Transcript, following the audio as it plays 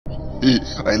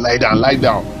Lie down, lie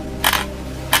down.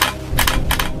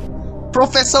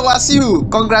 Professor Wasiu,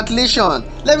 congratulations.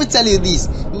 Let me tell you this,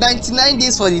 99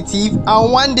 days for the thief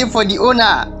and 1 day for the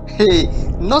owner. Hey,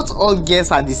 not all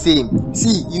girls are the same.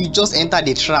 See, you just entered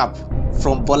the trap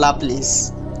from Bola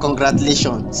place.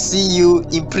 Congratulations. See you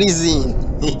in prison.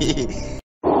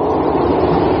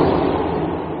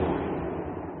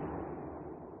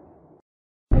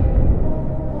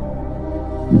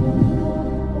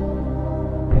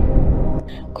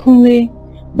 Kunle,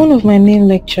 one of my main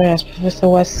lecturers, Professor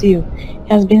Wasiu,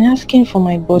 has been asking for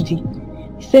my body.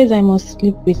 He says I must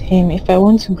sleep with him if I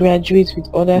want to graduate with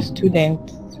other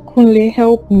students. Kunle,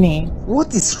 help me.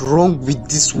 What is wrong with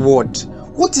this world?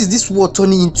 What is this world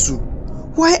turning into?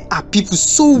 Why are people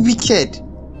so wicked?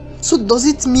 So does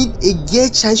it mean a girl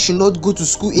child should not go to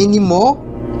school anymore?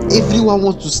 Everyone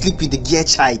wants to sleep with the girl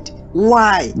child.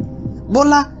 Why?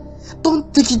 Bola,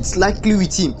 don't take it lightly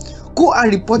with him. Go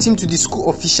and report him to the school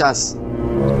officials.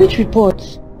 Which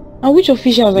reports? And which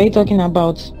officials are you talking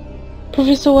about?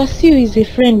 Professor Wasiu is a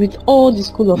friend with all the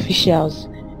school officials.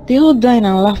 They all dine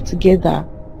and laugh together.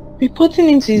 Reporting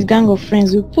him to his gang of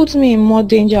friends will put me in more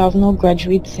danger of not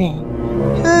graduating.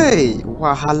 Hey,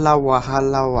 wahala,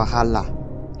 wahala, wahala.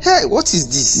 Hey, what is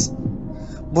this?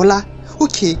 Bola,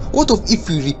 okay, what if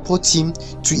we report him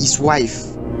to his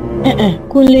wife?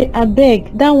 Kunle, I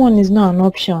beg, that one is not an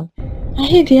option. I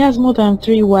heard he has more than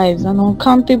 3 wives and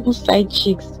uncountable side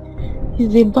chicks.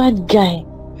 He's a bad guy.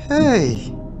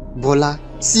 Hey, Bola,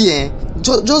 see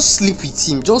just sleep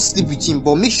with him,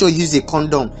 but make sure you use a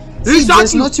condom. See,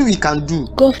 there's nothing we can do.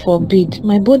 God forbid,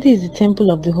 my body is the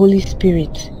temple of the Holy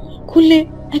Spirit. Kunle,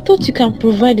 I thought you can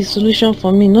provide a solution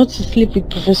for me not to sleep with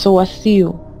Professor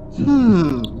Wasiu.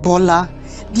 Bola,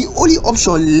 the only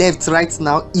option left right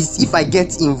now is if I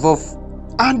get involved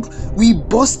and we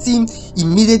bust him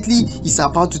immediately he's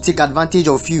about to take advantage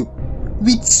of you.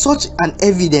 With such an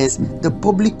evidence, the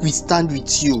public will stand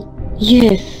with you.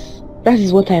 Yes, that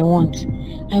is what I want.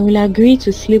 I will agree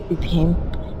to sleep with him,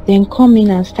 then come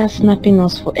in and start snapping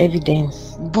us for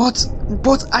evidence. But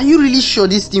are you really sure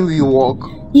this thing will work?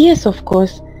 Yes, of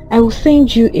course. I will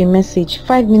send you a message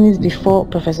 5 minutes before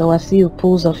Professor Wasiu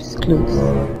pulls off his clothes.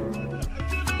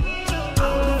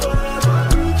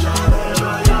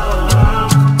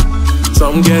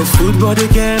 Some get food but they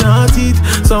cannot eat.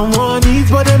 Someone eat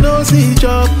but they don't see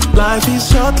job. Life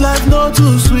is short, life not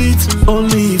too sweet.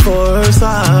 Only for a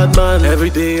sad man.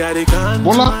 Every day I can't.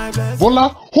 Bola,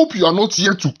 hope you are not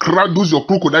here to cry those your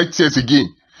crocodile tears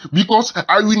again. Because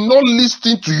I will not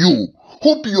listen to you.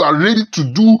 Hope you are ready to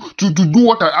do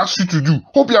what I asked you to do.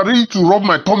 Hope you are ready to rub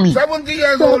my tummy. 70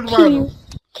 years Sir, old man.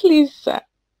 Please, sir.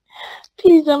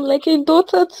 Please, I'm like a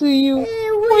daughter to you.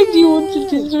 Why do you want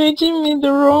to disregime me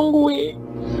the wrong way?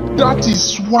 That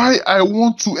is why I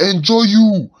want to enjoy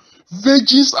you.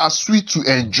 Virgins are sweet to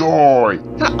enjoy.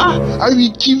 I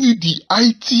will give you the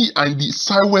IT and the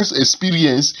science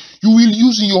experience you will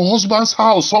use in your husband's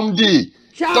house someday.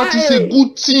 That is a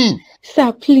good thing.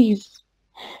 Sir, please.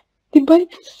 The Bible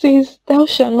says, thou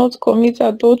shalt not commit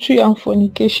adultery and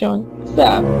fornication.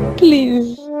 Sir,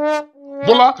 please.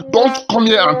 Bola, don't come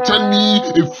here and tell me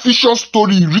a fictional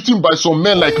story written by some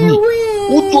men like me.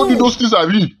 Who told you those things are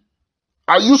real?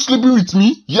 Are you sleeping with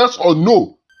me? Yes or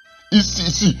no? It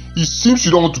seems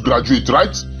you don't want to graduate,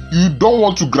 right? You don't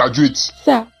want to graduate.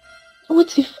 Sir,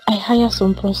 what if I hire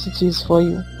some prostitutes for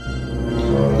you?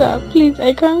 Sir, please,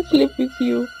 I can't sleep with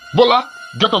you. Bola,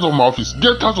 get out of my office.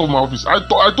 Get out of my office. I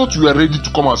thought you were ready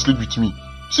to come and sleep with me.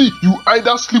 See, you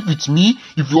either sleep with me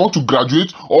if you want to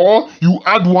graduate or you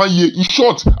add 1 year. In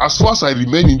short, as far as I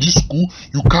remain in this school,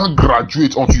 you can't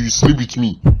graduate until you sleep with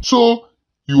me. So,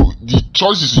 the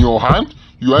choice is in your hand.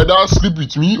 You either sleep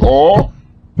with me or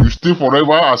you stay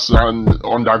forever as an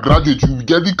undergraduate. You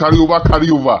get the carry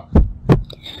over.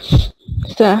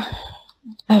 Sir,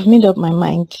 I've made up my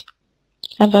mind.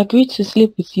 I've agreed to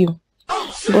sleep with you.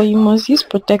 But you must use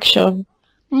protection.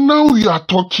 Now you are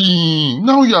talking.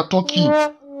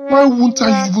 Why won't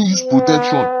I even use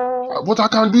protection? But I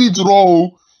can do it raw.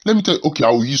 Let me tell you, okay,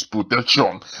 I will use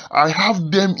protection. I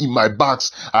have them in my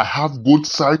bags. I have Gold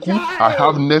Cycle, I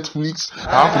have Netflix,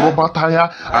 I have Rubber Tire,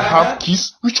 I have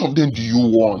Kiss. Which of them do you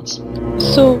want?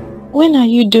 So, when are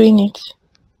you doing it?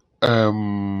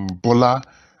 Bola,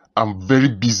 I'm very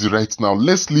busy right now.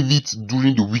 Let's leave it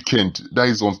during the weekend. That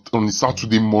is on a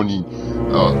Saturday morning.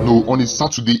 No, on a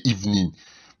Saturday evening.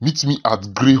 Meet me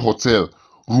at Grey Hotel,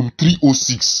 room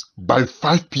 306 by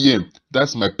 5 p.m.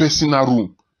 That's my personal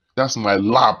room. That's my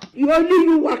lab. You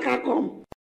only waka come.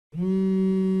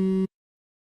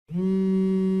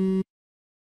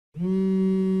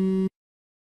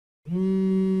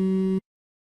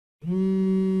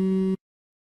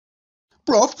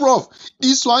 Prof,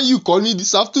 this one you called me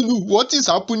this afternoon. What is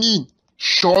happening?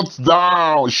 Shut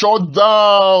down! Shut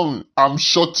down! I'm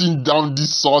shutting down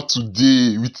this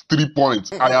Saturday with 3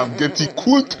 points. I am getting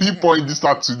cool 3 points this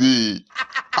Saturday.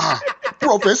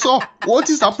 Professor, what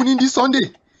is happening this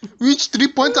Sunday? Which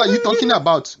 3 points are you talking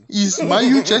about? Is Man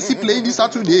U Chelsea playing this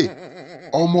Saturday?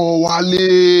 Omo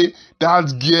Wale,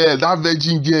 that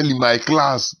virgin girl in my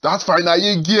class, that final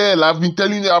year girl I've been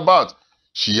telling you about,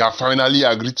 she has finally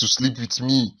agreed to sleep with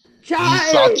me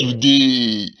this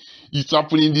Saturday. It's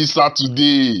happening this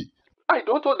Saturday. I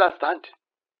don't understand.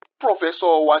 Professor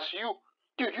Wasiu,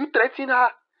 did you threaten her?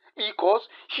 Because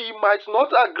she might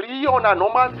not agree on a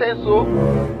normal sense, so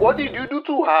what did you do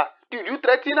to her? Did you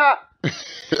threaten her?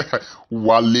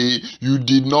 Wale, you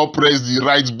did not press the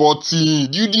right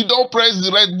button. You did not press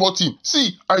the right button.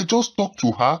 See, I just talked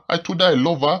to her. I told her I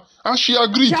love her and she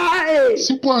agreed.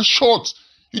 Simple and short.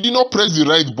 You did not press the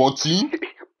right button.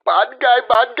 Bad guy.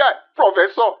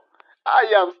 Professor, I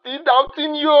am still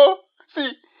doubting you.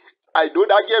 See, I know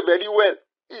that girl very well.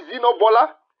 Is he not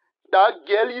Bola? That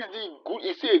girl is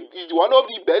is one of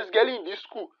the best girl in this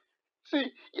school.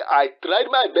 See, I tried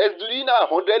my best during a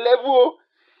 100 level.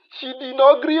 She did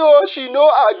not agree, she no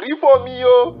agree for me,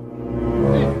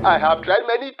 See, I have tried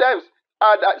many times.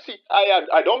 And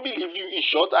I don't believe you. In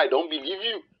short, I don't believe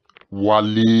you.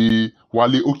 Wale,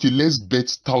 okay, let's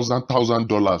bet $1,000,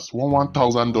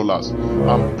 $1,000.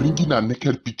 I'm bringing her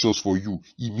naked pictures for you.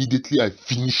 Immediately I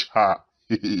finish her.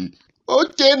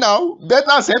 Okay now, bet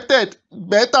accepted.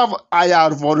 I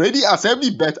have already accepted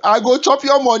the bet. I go chop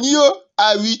your money,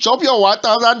 I will chop your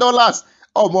 $1,000.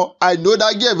 Omo, I know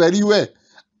that girl very well.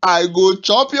 I go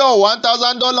chop your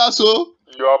 $1,000, so.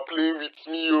 You are playing with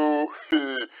me,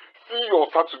 See you on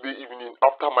Saturday evening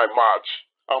after my match.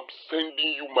 I'm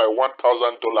sending you my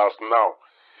 $1,000 now.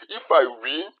 If I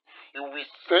win, you will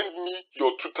send me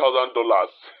your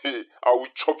 $2,000. I will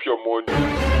chop your money.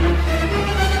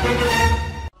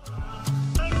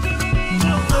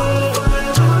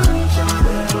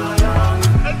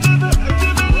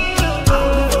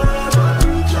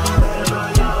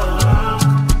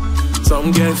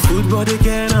 Some get food but they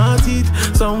cannot eat.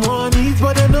 Someone eat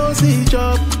but they don't see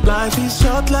job. Life is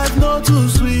short, life not too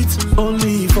sweet.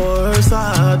 Only for a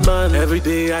sad man. Every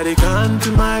day I count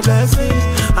my blessings.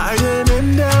 I get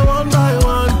in there one by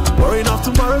one. Worrying of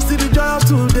tomorrow, see the job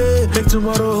today. Make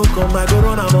tomorrow come, I go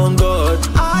run among God.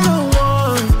 I don't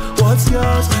want what's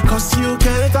yours, cause you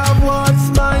can't have what's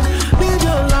mine. Live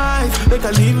your life, make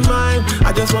I live mine.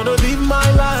 I just wanna live my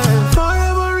life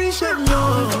forever rich and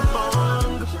young.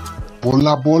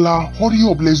 Bola, hurry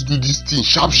up, let's do this thing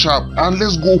sharp and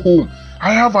let's go home.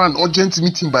 I have an urgent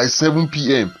meeting by 7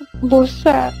 p.m. But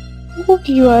sir, hope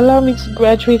you allow me to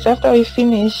graduate after we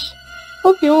finish.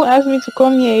 Hope you won't ask me to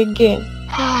come here again.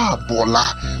 Bola,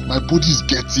 my body is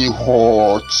getting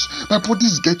hot.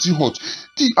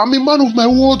 I'm a man of my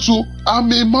word, so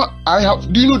I'm a man.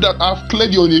 Do you know that I've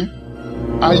cleared your name?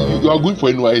 You are going for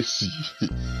NYSC.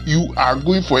 You are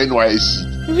going for NYSC.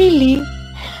 Really?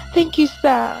 Thank you,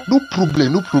 sir. No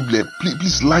problem.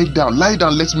 Please lie down.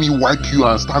 Let me wipe you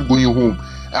and start going home.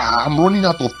 I'm running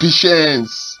out of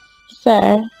patience.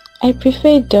 Sir, I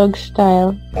prefer dog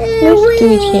style. Let's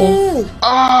do it here.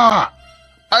 I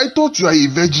thought you are a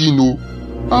virgin,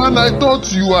 and I thought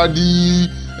you are the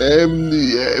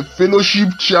fellowship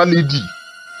cheerleader.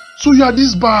 So you are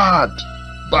this bad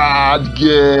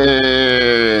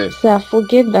girl. Sir,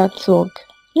 forget that talk.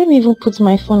 Let me even put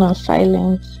my phone on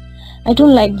silent. I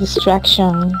don't like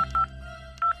distraction.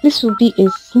 This will be a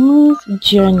smooth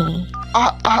journey.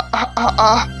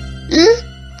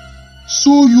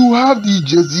 So you have the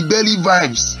Jezebel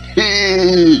vibes.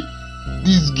 Hey,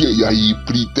 this girl, you are a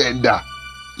pretender.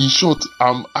 In short,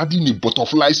 I'm adding a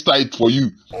butterfly style for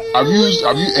you. Have you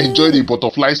enjoyed a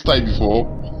butterfly style before?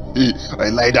 Hey,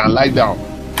 lie down.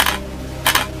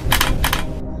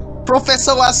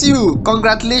 Professor Wasiu,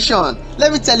 congratulations.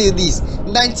 Let me tell you this,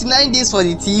 99 days for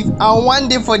the thief and 1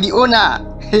 day for the owner.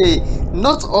 Hey,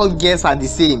 not all girls are the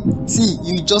same. See,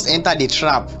 you just entered the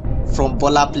trap from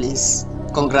Bola Place.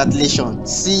 Congratulations.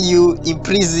 See you in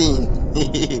prison.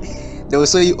 They will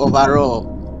show you overall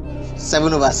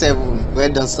 7/7. Well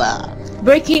done, sir.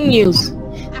 Breaking news.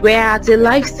 We're at a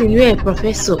live scene where a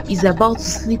professor is about to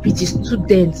sleep with his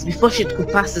students before she could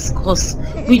pass his course.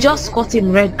 We just caught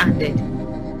him red-handed.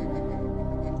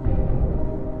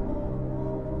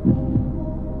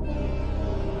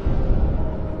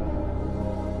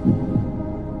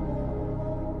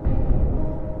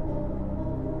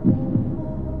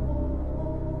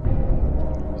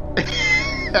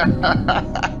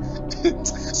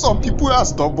 Some people are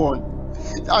stubborn,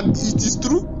 and it is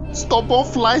true. Stubborn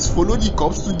flies follow the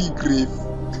corpse to the grave.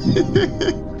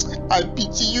 I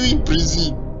pity you in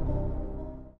prison.